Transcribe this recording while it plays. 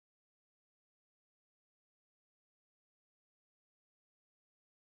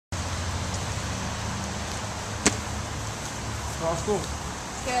How's school?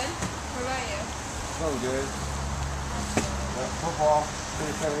 Good. What about you? So good. Football,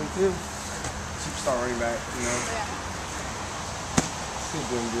 2072. Superstar running back, you know. Yeah. Still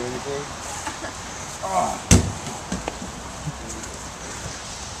didn't do anything. Oh.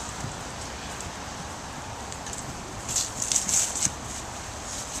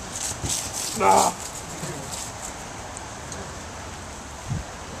 Nah.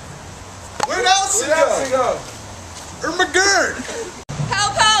 Where'd Alison go? Ermagerd!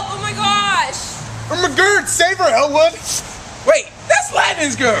 Help! Help! Oh my gosh! Ermagerd, save her, Elwood! Wait, that's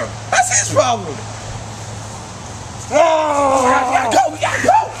Landon's girl! That's his problem! Oh, we gotta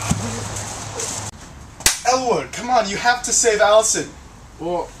go! Elwood, come on, you have to save Alison.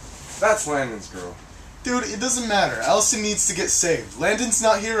 Well, that's Landon's girl. Dude, it doesn't matter. Alison needs to get saved. Landon's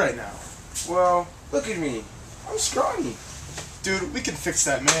not here right now. Well, look at me. I'm scrawny. Dude, we can fix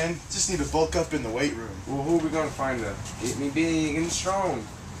that, man. Just need to bulk up in the weight room. Well, who are we gonna find to get me big and strong?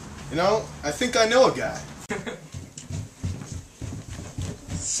 You know, I think I know a guy.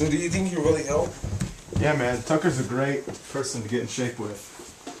 So do you think he'll really help? Yeah, man. Tucker's a great person to get in shape with.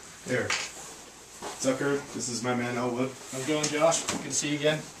 Here. Tucker, this is my man Elwood. How's it going, Josh? Good to see you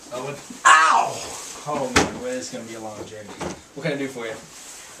again. Elwood. Ow! Oh man, well, this is gonna be a long journey. What can I do for you?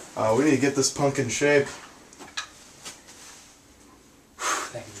 We need to get this punk in shape.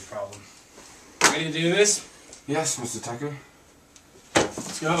 That could be a problem. Ready to do this? Yes, Mr. Tucker.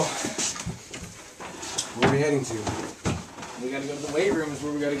 Let's go. Where are we heading to? We gotta go to the weight room is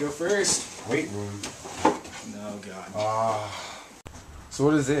where we gotta go first. Weight room. No, God. So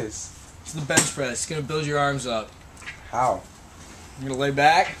what is this? It's the bench press. It's gonna build your arms up. How? You're gonna lay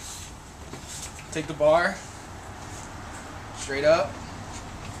back. Take the bar. Straight up.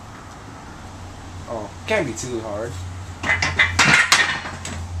 Oh, can't be too hard.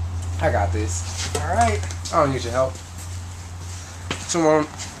 I got this. Alright. I don't need your help. Someone,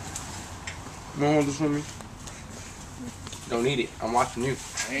 you wanna hold this with me? Don't need it. I'm watching you.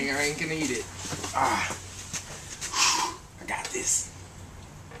 I ain't gonna eat it. I got this.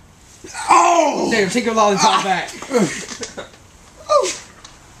 Oh! Damn, take your lollipop back.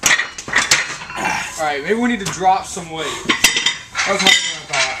 Alright, maybe we need to drop some weight. That was harder than I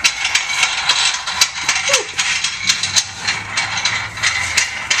thought.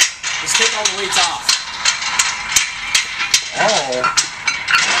 Let's take all the weights off. Oh.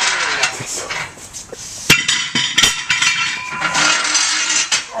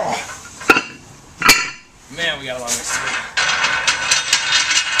 Man, we got a long ways to go.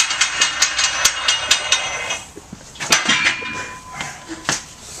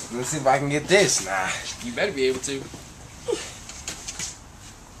 Let's see if I can get this. Nah. You better be able to.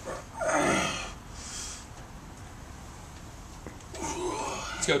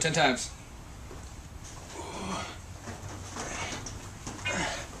 Let's go 10 times.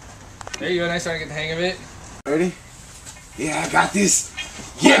 There you go, nice starting to get the hang of it. Ready? Yeah, I got this.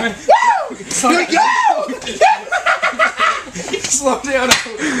 Yeah! Slow down. Slow down.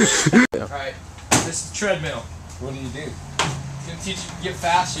 Alright, this is treadmill. What do you do? It's gonna teach you to get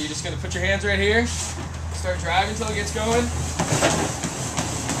faster. You're just gonna put your hands right here, start driving until it gets going.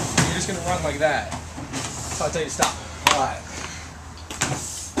 You're just gonna run like that. So I'll tell you to stop. Alright.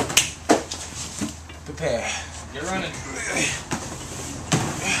 Prepare. Get running.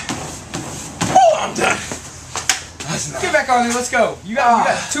 Oh, I'm done. Get back on there, let's go. You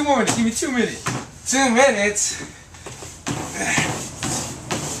got 2 more minutes. Give me 2 minutes. 2 minutes.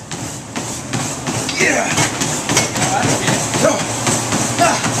 Yeah.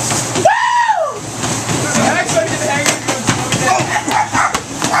 Next, I get the hang of it.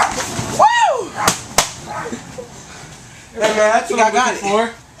 Hey man, I think I got it.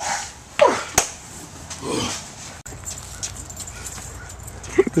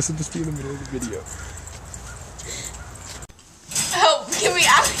 This will just be in the middle of the video. Help! Get me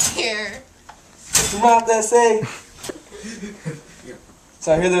out of here! You know what they say?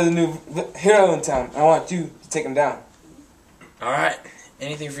 So I hear there's a new hero in town. I want you to take him down. Alright,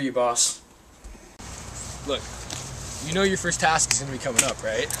 anything for you, boss. Look, you know your first task is going to be coming up,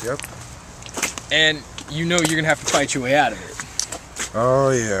 right? Yep. And you know you're going to have to fight your way out of it.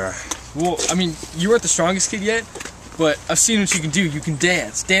 Oh yeah. Well, I mean, you weren't the strongest kid yet, but I've seen what you can do. You can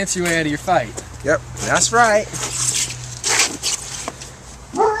dance. Dance your way out of your fight. Yep, that's right.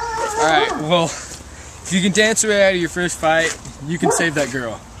 Alright, well, if you can dance your way out of your first fight, you can save that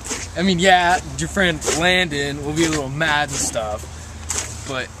girl. I mean, yeah, your friend Landon will be a little mad and stuff,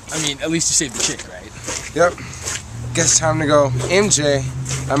 but, I mean, at least you saved the chick, right? Yep. Guess time to go MJ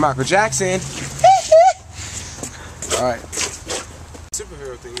and Michael Jackson. Alright.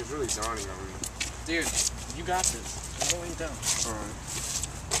 Superhero thing is really dawning on me. Dude, you got this. Oh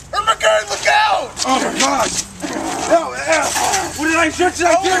my God, look out! Oh my gosh! No, what did I do?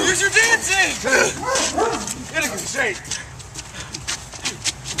 Where's your dancing? Get a good shape.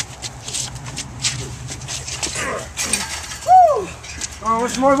 Woo! Oh,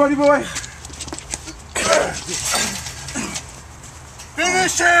 what's more, buddy boy?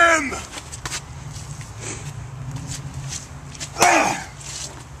 Finish him!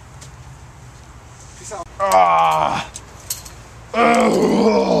 Ah!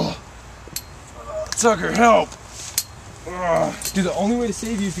 Oh! Tucker, help! Dude, the only way to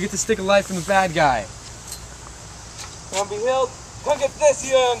save you is to get the stick of life from the bad guy. Want to be healed? Come get this,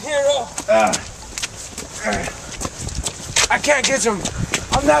 young hero. I can't get him.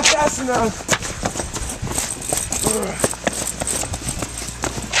 I'm not fast enough.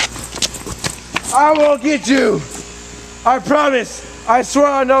 I will get you. I promise. I swear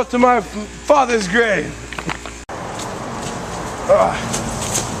on oath to my father's grave.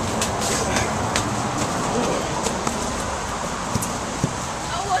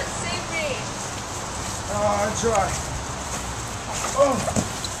 Elwood, save me. I try.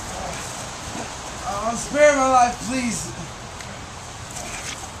 Spare my life, please.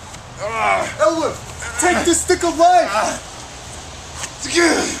 Elwood, take the stick of life.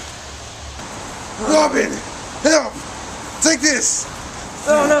 Robin, help! Take this.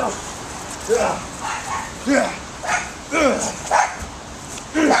 Oh no.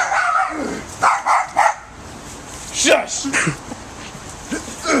 Shush!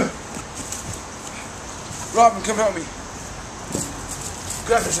 Robin, come help me.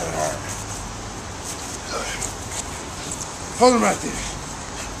 Grab this other arm. Hold him right there.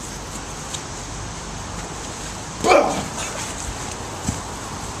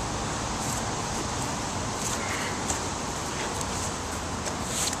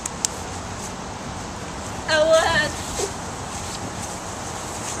 Elwood,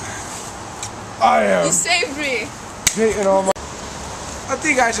 I am you saved me. dating all my... I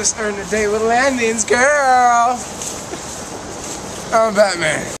think I just earned a date with Landon's girl. I'm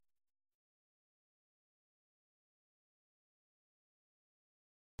Batman.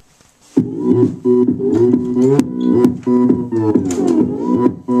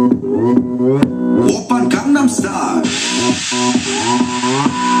 오빤 강남스타일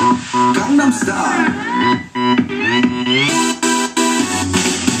강남스타일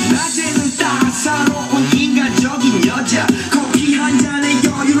낮에는 따사로운 인간적인 여자 커피 한 잔에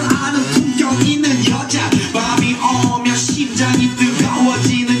여유를 아는 품격 있는 여자 밤이 오면 심장이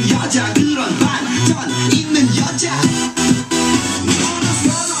뜨거워지는 여자 그런 반전 있는 여자 너는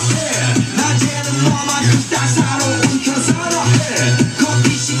선호해 낮에는 너만큼 따사로운 그 선호해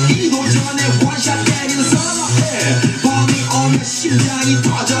커피 식기도 전에 원샷 때리는 선호해 밤이 오면 심장이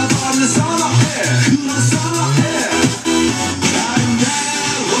터져버리는 선호해 그런 선호해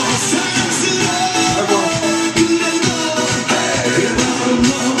아름다워 사랑스러워 그래 너 그래 바로 너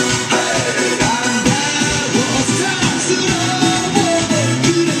아름다워 사랑스러워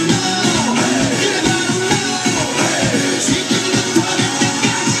그래 너 그래 바로 너 지키는 터질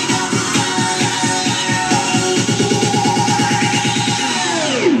때까지가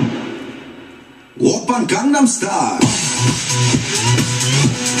오빤 강남스타일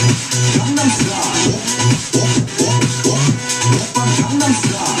강남스타일 오빤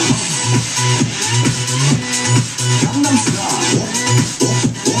강남스타일 강남스타일